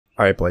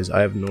Alright boys, I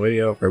have no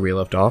idea where we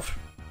left off,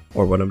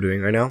 or what I'm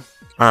doing right now.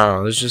 I don't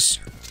know, let's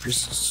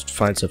just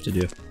find stuff to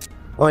do.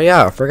 Oh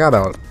yeah, I forgot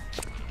about it.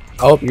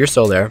 Oh, you're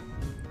still there.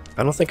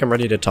 I don't think I'm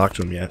ready to talk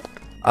to him yet.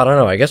 I don't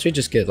know, I guess we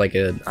just get like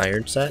an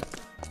iron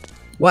set.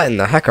 What in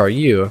the heck are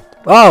you?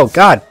 Oh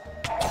god!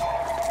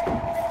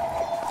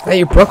 Hey,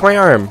 you broke my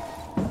arm!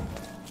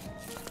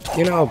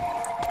 You know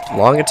how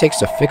long it takes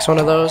to fix one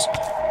of those?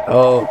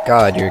 Oh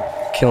god, you're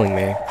killing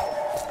me.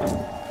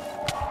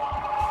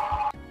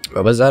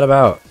 What was that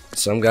about?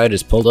 Some guy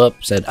just pulled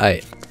up, said,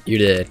 "Aight, you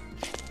did."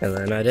 And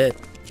then I did.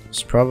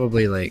 It's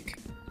probably like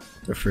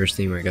the first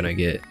thing we're gonna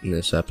get in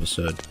this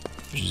episode.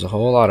 Which is a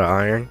whole lot of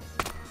iron.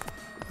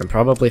 And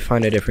probably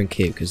find a different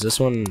cave, because this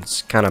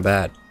one's kind of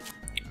bad.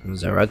 Was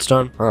that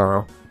redstone? I don't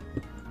know.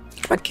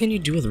 What can you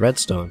do with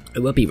redstone? It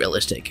would be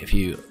realistic if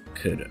you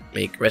could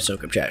make redstone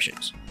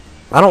contraptions.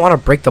 I don't want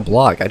to break the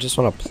block, I just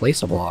want to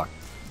place a block.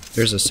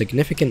 There's a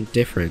significant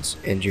difference,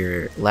 and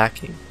you're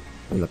lacking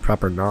in the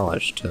proper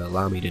knowledge to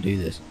allow me to do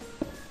this.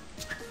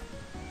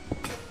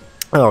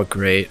 Oh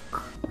great,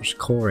 there's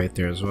coal right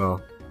there as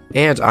well.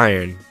 And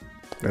iron.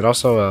 And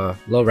also a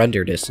low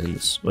render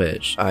distance,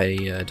 which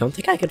I don't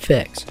think I could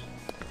fix.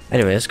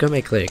 Anyway, let's go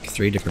make like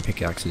 3 different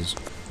pickaxes.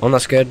 One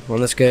that's good,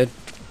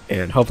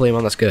 and hopefully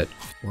one that's good.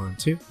 1,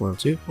 2, 1,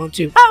 2, 1,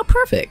 2. Oh,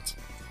 perfect!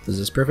 Is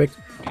this perfect?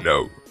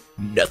 No.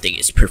 Nothing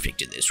is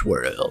perfect in this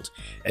world.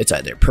 It's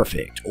either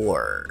perfect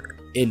or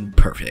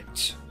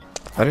imperfect.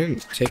 I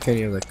didn't take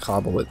any of the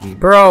cobble with me.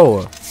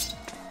 Bro!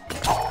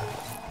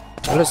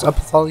 What is up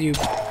with all you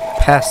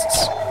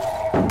pests?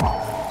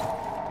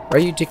 Why are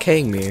you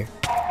decaying me?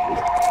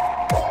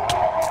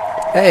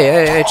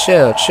 Hey,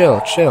 chill.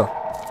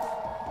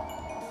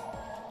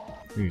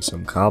 Need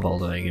some cobble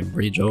that I can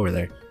bridge over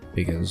there.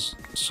 Because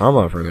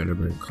someone forgot to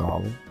bring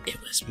cobble. It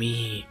was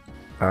me.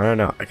 I don't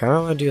know. I kind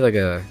of want to do like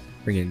a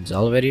freaking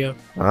Zelda video.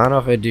 I don't know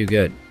if it'd do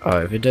good.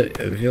 If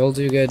it'll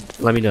do good,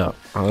 let me know.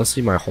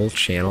 Honestly, my whole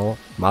channel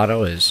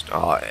motto is,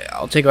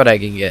 I'll take what I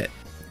can get.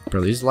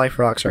 Bro, these life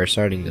rocks are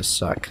starting to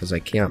suck because I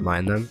can't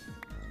mine them.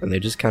 And they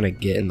just kind of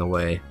get in the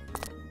way.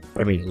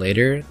 I mean,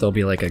 later, they'll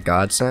be like a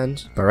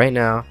godsend. But right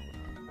now,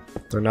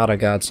 they're not a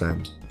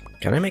godsend.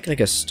 Can I make like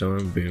a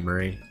stone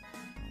boomerang?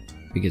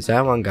 Because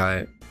that one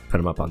guy put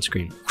him up on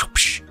screen.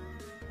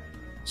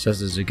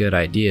 Says it's a good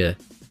idea.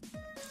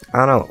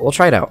 I don't know. We'll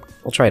try it out.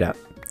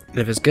 And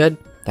if it's good,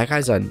 that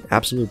guy's an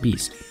absolute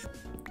beast.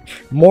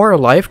 More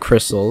life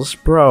crystals?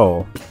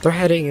 Bro, they're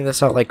heading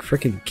this out like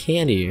freaking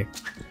candy.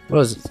 What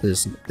is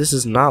this? This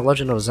is not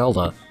Legend of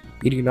Zelda.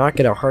 You do not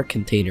get a heart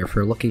container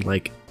for looking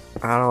like...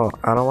 I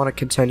don't want to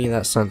continue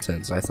that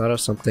sentence. I thought of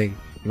something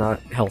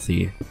not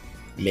healthy.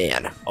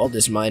 Man, all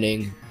this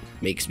mining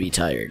makes me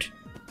tired.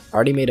 I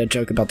already made a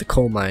joke about the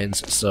coal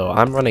mines, so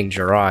I'm running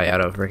dry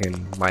out of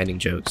freaking mining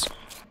jokes.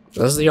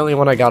 This is the only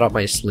one I got up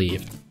my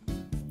sleeve.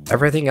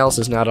 Everything else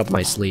is not up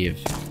my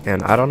sleeve,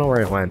 and I don't know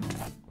where it went.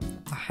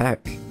 What the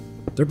heck?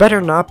 There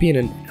better not be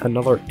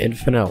another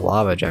infinite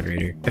lava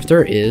generator. If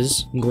there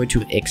is, I'm going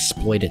to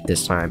exploit it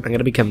this time. I'm going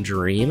to become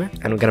Dream,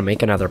 and I'm going to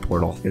make another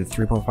portal in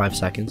 3.5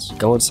 seconds.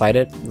 Go inside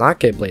it, not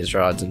get blaze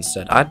rods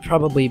instead. I'd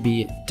probably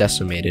be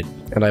decimated,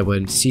 and I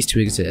would cease to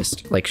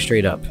exist, like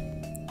straight up.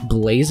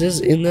 Blazes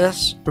in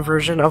this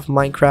version of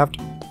Minecraft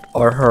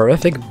are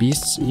horrific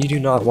beasts you do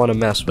not want to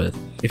mess with.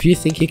 If you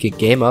think you could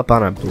game up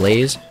on a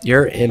blaze,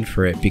 you're in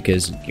for it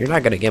because you're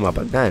not going to game up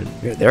on them.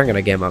 They're going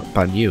to game up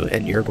on you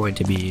and you're going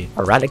to be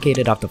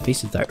eradicated off the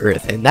face of the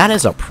earth, and that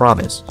is a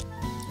promise.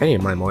 I need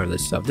to mine more of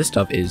this stuff. This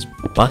stuff is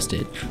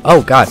busted.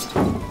 Oh god.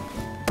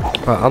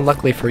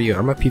 Unluckily for you,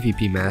 I'm a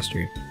PvP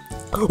master.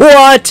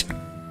 What?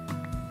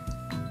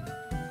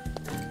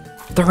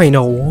 There ain't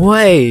no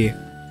way.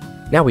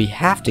 Now we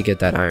have to get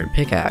that iron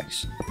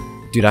pickaxe.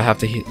 Dude, I have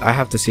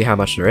to see how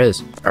much there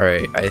is.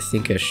 Alright, I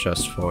think it's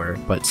just 4,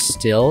 but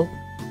still.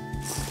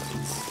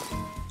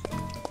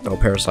 No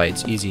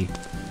parasites, easy.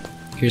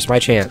 Here's my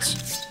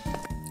chance.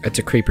 It's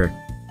a creeper.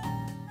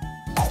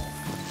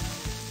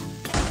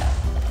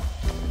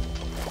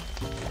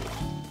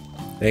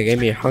 They gave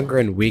me hunger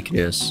and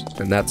weakness,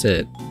 and that's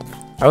it.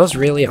 That was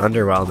really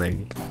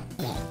underwhelming.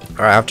 Alright,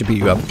 I have to beat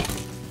you up.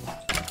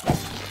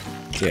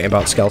 Yeah,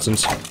 about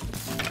skeletons.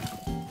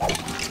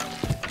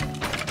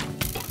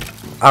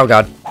 Oh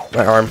god,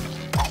 my arm.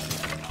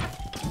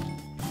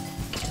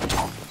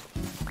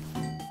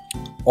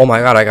 Oh my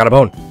god, I got a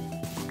bone.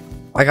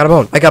 I got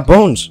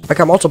bones. I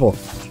got multiple.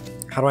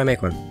 How do I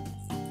make one?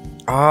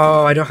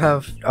 Oh, I don't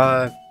have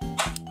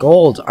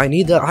gold. I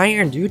need the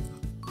iron, dude.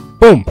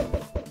 Boom.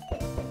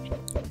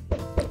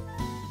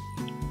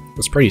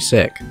 That's pretty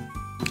sick.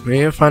 We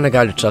need to find a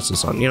guy to test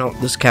this on. You know,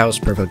 this cow is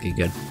perfectly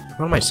good.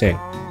 What am I saying?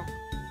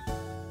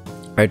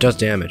 It does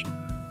damage.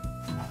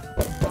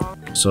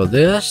 So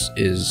this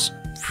is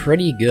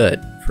pretty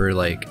good for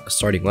like a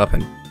starting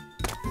weapon.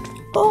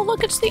 Oh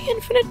look, it's the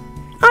infinite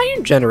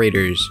iron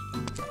generators.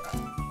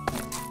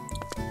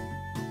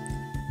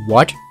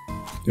 What?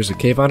 There's a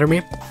cave under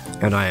me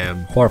and I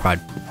am horrified.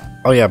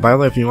 Oh yeah, by the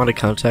way, if you want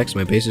context,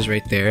 my base is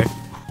right there.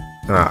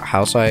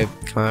 House I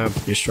kind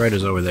of destroyed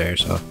is over there,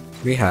 so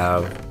we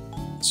have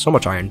so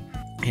much iron.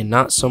 and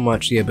not so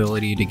much the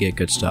ability to get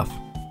good stuff.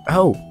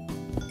 Oh!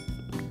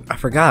 I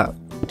forgot.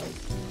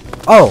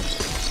 Oh!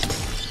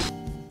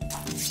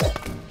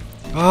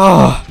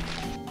 Oh!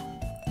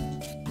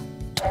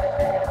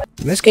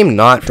 This game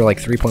not for like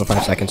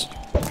 3.5 seconds.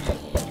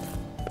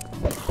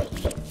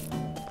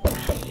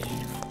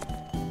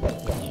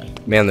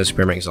 Man, this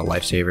spearmint is a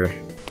lifesaver.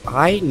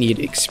 I need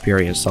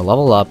experience to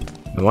level up,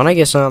 and when I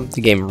get some,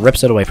 the game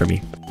rips it away from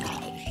me.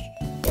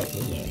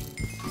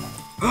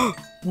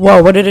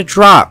 Whoa, what did it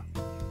drop?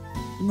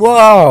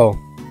 Whoa!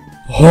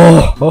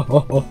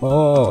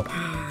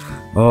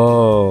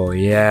 Oh,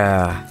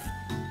 yeah.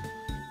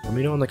 Let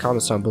me know in the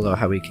comments down below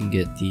how we can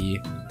get the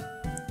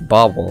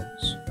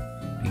baubles,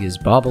 because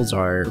baubles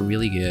are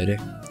really good,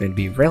 and it'd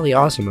be really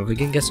awesome if we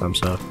can get some,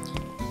 so,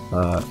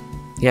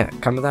 yeah,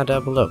 comment that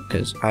down below,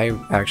 because I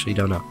actually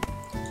don't know.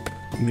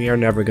 We are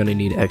never going to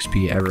need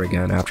XP ever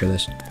again after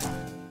this.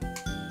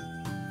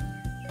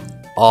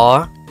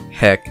 Aw,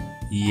 heck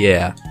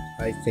yeah.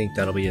 I think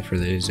that'll be it for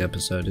today's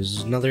episode. This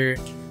is another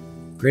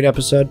great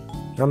episode.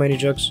 Not many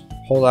jokes,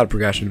 whole lot of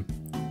progression.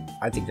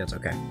 I think that's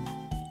okay.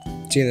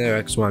 See you in the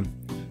next one.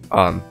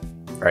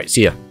 Alright,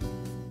 see ya.